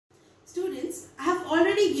Students, I have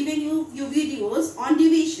already given you videos on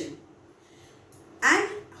division and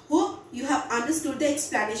hope you have understood the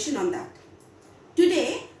explanation on that.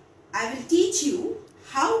 Today, I will teach you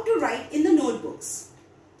how to write in the notebooks.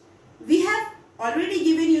 We have already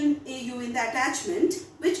given you in the attachment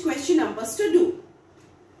which question numbers to do.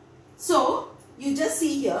 So, you just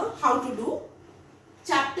see here how to do.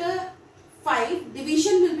 Chapter 5,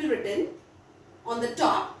 division will be written on the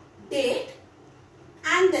top, date,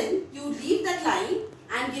 and then you leave that line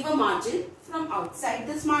and give a margin. From outside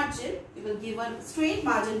this margin, you will give a straight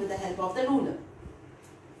margin with the help of the ruler.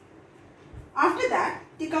 After that,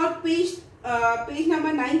 take out page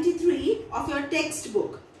number 93 of your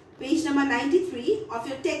textbook. Page number 93 of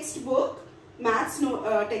your textbook, maths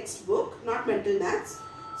textbook, not mental maths.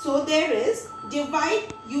 So there is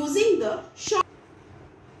divide using the short.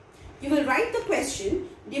 You will write the question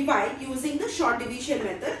divide using the short division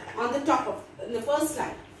method on the top of the first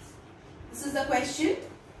line. This is the question.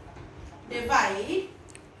 Divide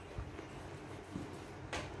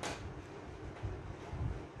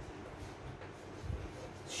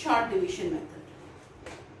short division method.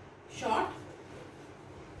 Short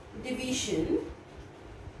division.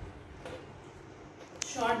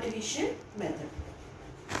 Short division method.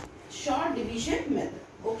 Short division method.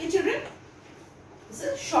 Okay, children? This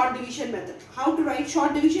is short division method. How to write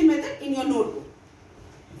short division method in your notebook.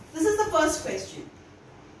 This is the first question.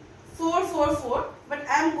 4, 4, 4. But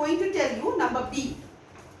I am going to tell you number B.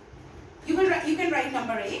 You can write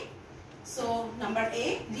number A. So number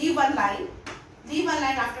A, leave one line. Leave one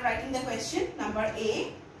line after writing the question. Number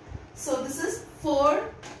A. So this is 4,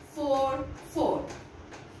 4, 4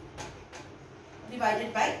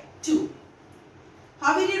 divided by 2.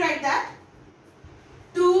 How will you write that?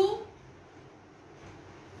 2.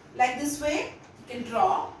 Like this way, you can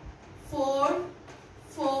draw 4,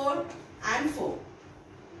 4 and 4.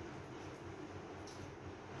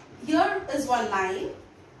 Here is one line.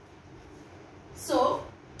 So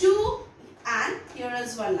 2 and here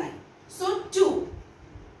is one line. So 2.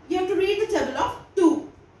 You have to read the table of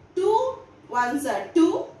 2. 2 ones are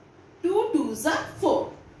 2. 2 twos are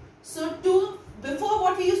 4. So 2, before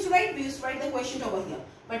what we used to write? We used to write the quotient over here.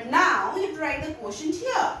 But now you have to write the quotient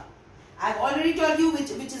here. I have already told you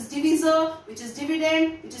which is divisor, which is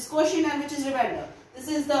dividend, which is quotient and which is remainder. This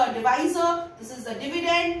is the divisor, this is the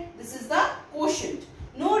dividend, this is the quotient.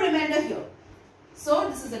 No remainder here. So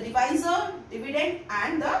this is the divisor, dividend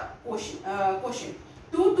and the quotient.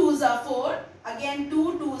 2 twos are 4, again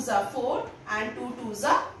 2 twos are 4 and 2 twos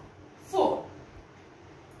are 4.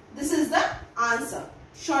 This is the answer.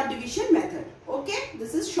 Short division method. Okay,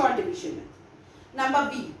 this is short division method.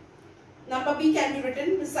 Number B. Number B can be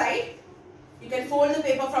written beside. You can fold the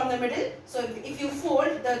paper from the middle. So if you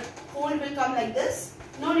fold, the fold will come like this.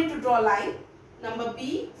 No need to draw a line. Number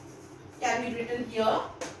B can be written here.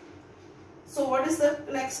 So what is the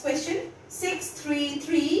next question? 6, 3,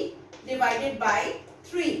 3 divided by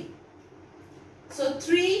 3. So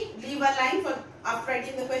 3, leave a line for after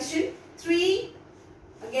writing the question. 3,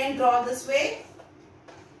 again draw this way.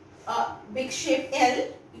 A big shape L.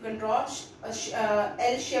 You can draw a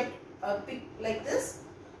L shaped big like this.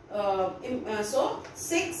 So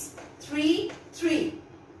 6, 3, 3.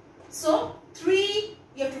 So 3,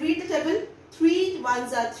 you have to read the table. 3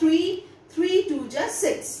 ones are 3, 3 twos are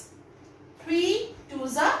 6. 3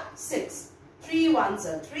 twos are 6. 3 ones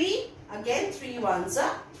are 3, again 3 ones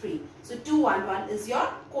are 3. So 2, 1, 1 is your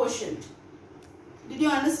quotient. Did you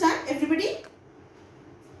understand, everybody?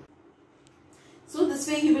 So this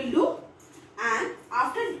way you will do, and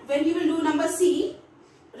after when you will do number C,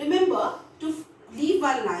 remember to leave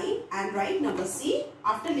one line and write number C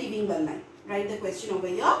after leaving one line. Write the question over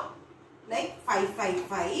here like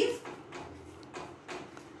 555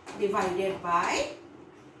 divided by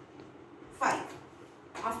 5.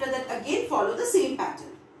 After that again follow the same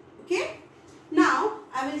pattern. Okay. Now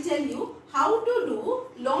I will tell you how to do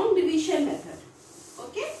long division method.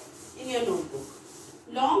 Okay. In your notebook.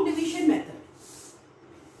 Long division method.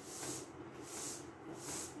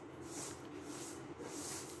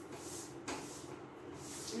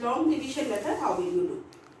 Long division method, how will you do?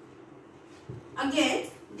 Again,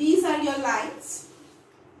 these are your lines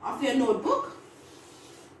of your notebook.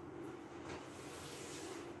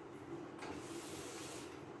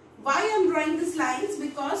 Why I am drawing these lines?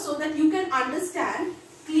 Because so that you can understand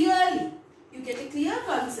clearly. You get a clear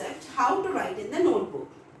concept how to write in the notebook.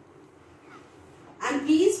 And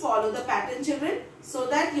please follow the pattern, children, so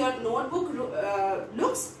that your notebook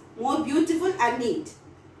looks more beautiful and neat.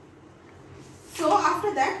 So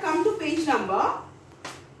after that, come to page number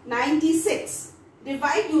 96.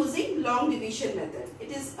 divide using long division method.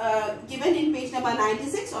 It is given in page number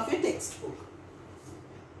 96 of your textbook.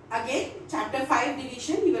 Again, chapter 5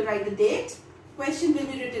 division, you will write the date. Question will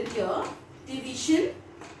be written here.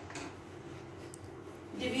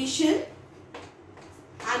 Division,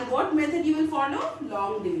 and what method you will follow?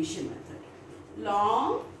 Long division method.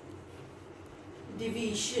 Long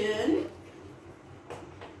division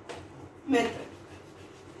method.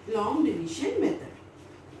 Long division method.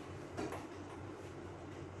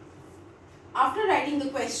 After writing the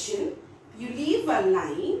question, you leave one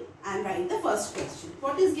line and write the first question.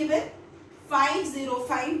 What is given?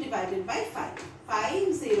 505 divided by 5.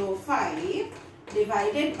 505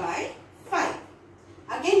 divided by 5.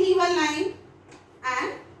 Again leave a line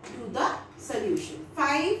and do the solution.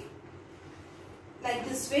 5, like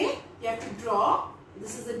this way, you have to draw.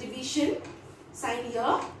 This is the division sign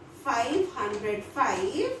here.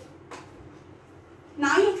 505.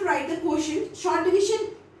 Now you have to write the quotient. Short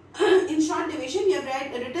division. In short division, you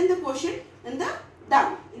have written the quotient in the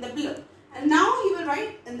down, in the below. And now you will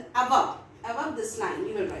write in the above this line.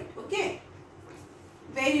 You will write. Okay.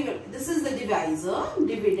 Very well. This is the divisor,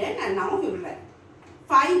 dividend, and now you will write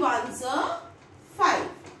 5 ones are 5.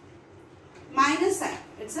 Minus sign.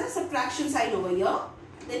 It's a subtraction sign over here.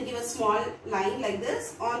 Then give a small line like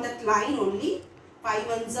this. On that line only, 5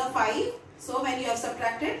 ones are 5. So when you have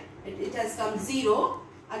subtracted, it has come 0.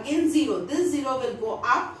 Again 0. This 0 will go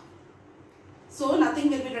up. So nothing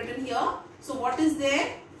will be written here. So what is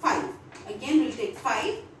there? 5. Again we will take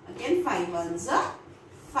 5. Again 5 ones are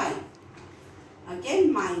 5.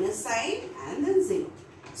 Again minus sign and then 0.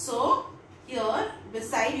 So here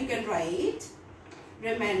beside you can write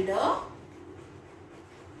remainder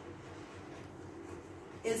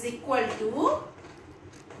is equal to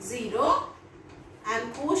 0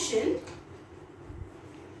 and quotient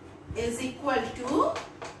is equal to,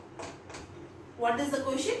 what is the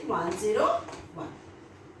quotient? 101.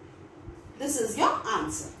 This is your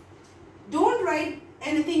answer. Don't write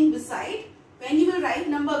anything beside. When you will write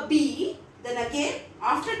number B, then again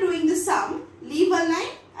after doing the sum, leave a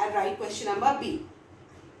line and write question number B.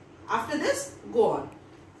 After this, go on.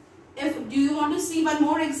 Do you want to see one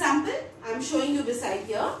more example? I am showing you beside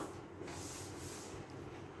here.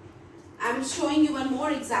 I am showing you one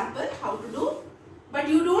more example how to do. But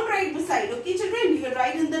you don't write beside, okay children? You will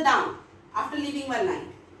write in the down after leaving one line.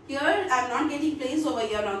 Here I am not getting place over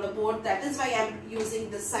here on the board. That is why I am using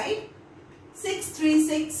this side.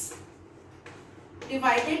 636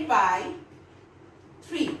 divided by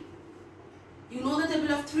 3. You know the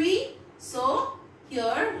table of 3. So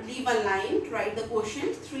here leave a line to write the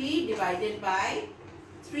quotient. 3 divided by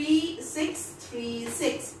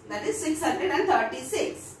 3636. That is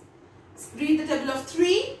 636. Read the table of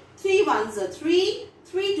 3. 3 ones are 3.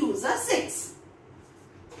 3 twos are 6.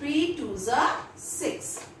 3 twos are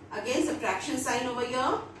 6. Again subtraction sign over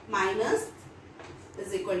here. Minus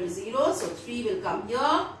is equal to 0. So 3 will come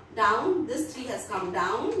here. Down. This 3 has come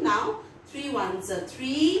down. Now 3 ones are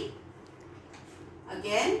 3.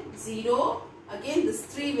 Again 0. Again this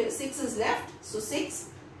 6 is left. So 6.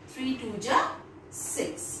 3 twos are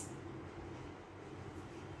 6.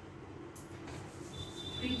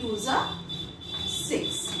 3 twos are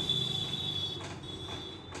 6.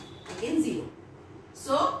 Again 0.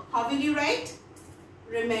 So how will you write?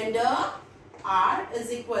 Remainder R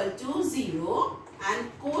is equal to 0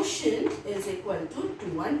 and quotient is equal to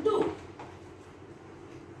 2 and 2.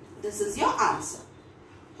 This is your answer.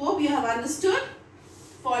 Hope you have understood.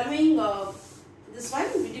 Following this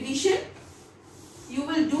one, division, you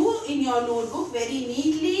will do in your notebook very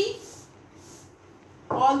neatly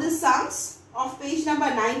all the sums of page number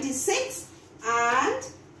 96 and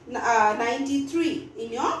 93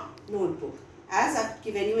 in your notebook as I have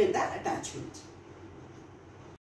given you in the attachment.